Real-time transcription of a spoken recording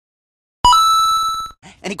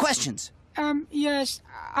Any questions? Yes.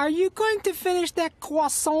 Are you going to finish that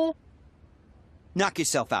croissant? Knock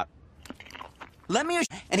yourself out. Let me...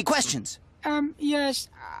 Any questions? Yes.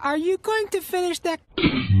 Are you going to finish that...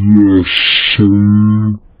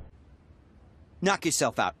 Knock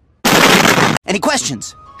yourself out. Any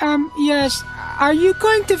questions? Yes. Are you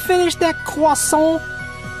going to finish that croissant?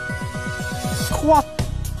 Croissant?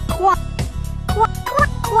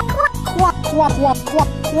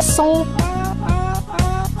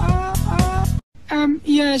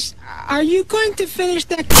 Yes. Are you going to finish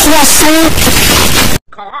that croissant?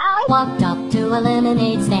 Walked up to a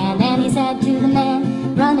lemonade stand and he said to the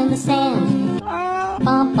man, run in the sand.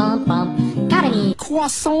 Bump, bump, bump. Got any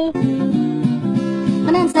Croissant?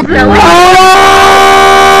 The man said,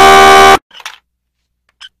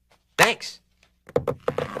 Thanks.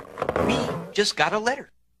 We just got a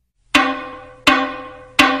letter.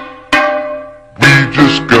 We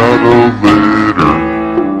just got a letter.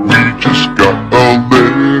 We just got a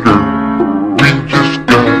letter. We just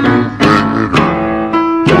got a letter.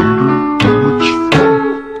 Wonder who it's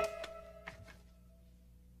from.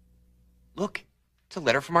 Look, it's a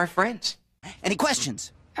letter from our friends. Any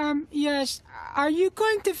questions? Yes. Are you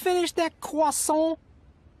going to finish that croissant?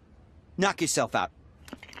 Knock yourself out.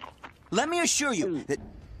 Let me assure you that...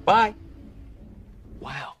 Bye.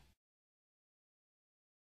 Wow.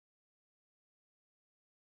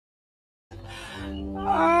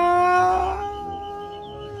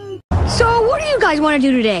 So, what do you guys want to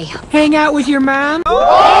do today? Hang out with your mom?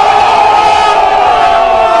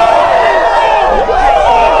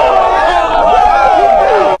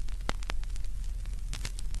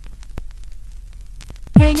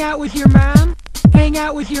 Hang out with your mom? Hang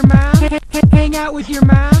out with your mom? Hang out with your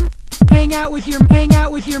mom? Hang out with your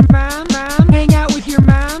mom, mom, hang out with your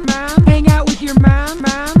mom, hang out with your mom, hang out with your mom,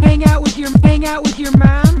 hang out with your mom, hang out with your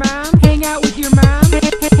mom, hang out with your mom, hang out with your mom,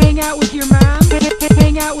 hang out with your mom, hang out with your mom,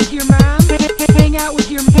 hang out with your mom, hang out with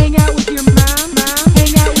your mom, hang out with your mom.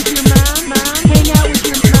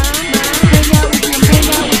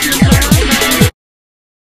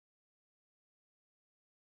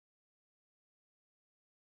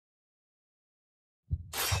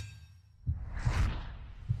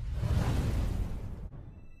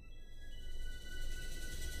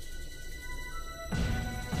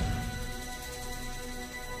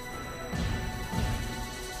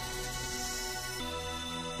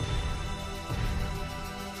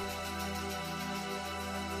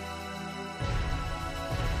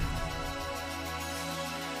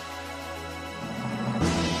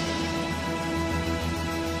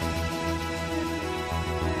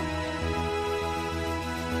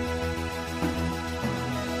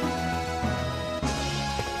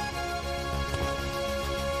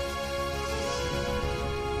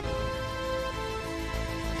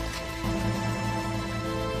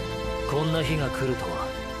こんな日が来るとは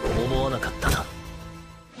思わなかった。